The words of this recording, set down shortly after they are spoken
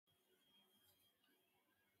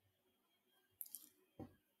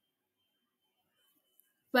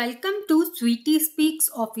Welcome to Sweetie Speaks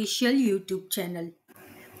official YouTube channel.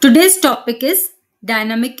 Today's topic is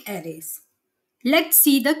dynamic arrays. Let's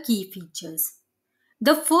see the key features.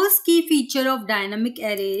 The first key feature of dynamic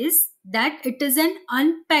array is that it is an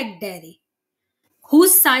unpacked array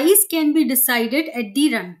whose size can be decided at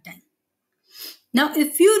the runtime. Now,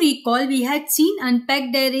 if you recall, we had seen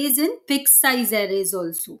unpacked arrays and fixed size arrays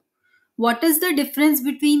also. What is the difference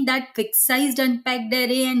between that fixed sized unpacked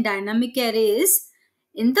array and dynamic array is,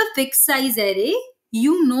 in the fixed size array,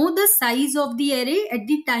 you know the size of the array at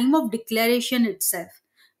the time of declaration itself.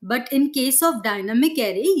 But in case of dynamic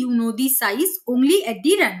array, you know the size only at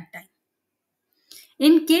the runtime.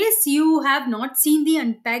 In case you have not seen the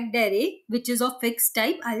unpacked array, which is of fixed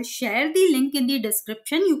type, I'll share the link in the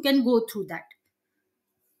description. You can go through that.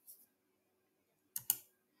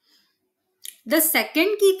 The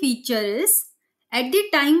second key feature is, at the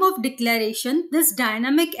time of declaration, this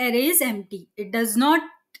dynamic array is empty. It does not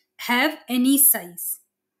have any size.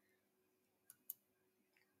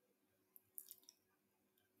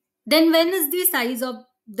 Then when is the size of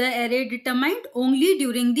the array determined? Only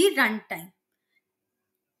during the runtime.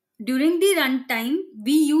 During the runtime,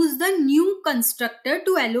 we use the new constructor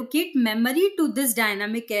to allocate memory to this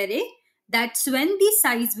dynamic array. That's when the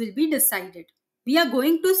size will be decided. We are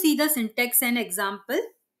going to see the syntax and example.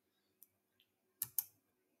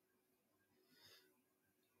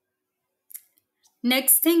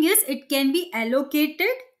 Next thing is, it can be allocated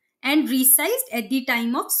and resized at the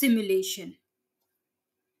time of simulation.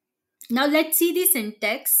 Now let's see the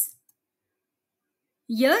syntax.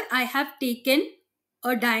 Here I have taken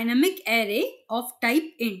a dynamic array of type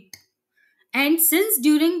int. And since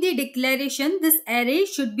during the declaration this array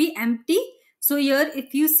should be empty, so here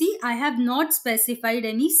if you see, I have not specified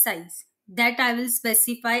any size. That I will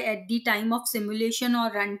specify at the time of simulation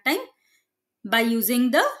or runtime by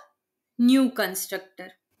using the new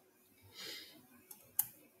constructor.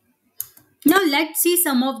 Now let's see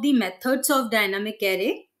some of the methods of dynamic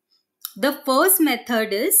array. The first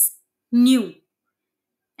method is new,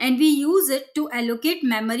 and we use it to allocate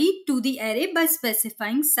memory to the array by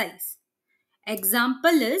specifying size.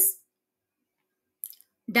 Example is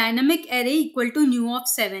dynamic array equal to new of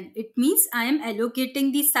 7. It means I am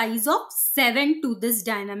allocating the size of 7 to this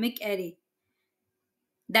dynamic array.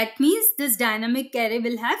 That means this dynamic array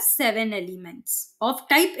will have 7 elements of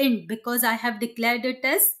type int because I have declared it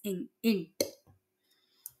as int.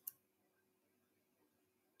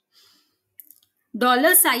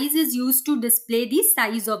 $size is used to display the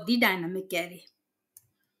size of the dynamic array.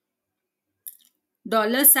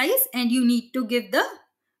 $size, and you need to give the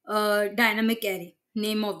dynamic array,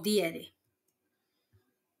 name of the array.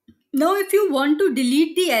 Now if you want to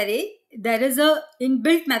delete the array, there is a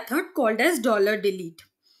inbuilt method called as $delete.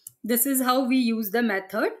 This is how we use the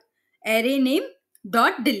method array name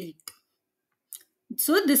dot delete.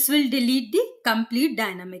 So this will delete the complete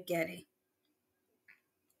dynamic array.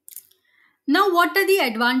 Now what are the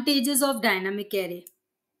advantages of dynamic array?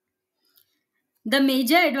 The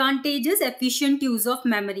major advantage is efficient use of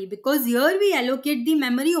memory, because here we allocate the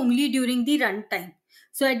memory only during the runtime.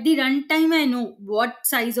 So at the runtime, I know what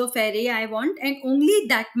size of array I want and only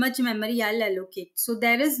that much memory I'll allocate. So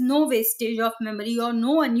there is no wastage of memory or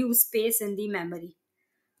no unused space in the memory.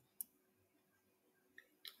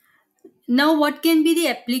 Now what can be the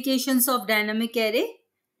applications of dynamic array?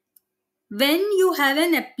 When you have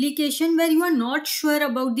an application where you are not sure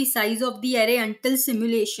about the size of the array until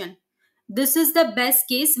simulation, this is the best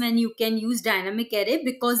case when you can use dynamic array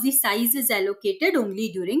because the size is allocated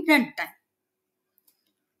only during runtime.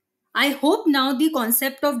 I hope now the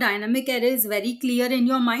concept of dynamic array is very clear in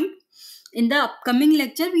your mind. In the upcoming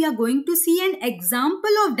lecture, we are going to see an example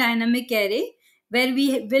of dynamic array where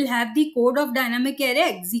we will have the code of dynamic array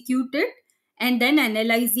executed and then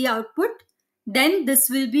analyze the output. Then this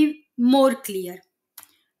will be more clear.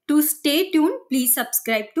 To stay tuned, please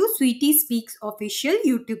subscribe to Sweetie Speaks official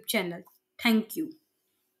YouTube channel. Thank you.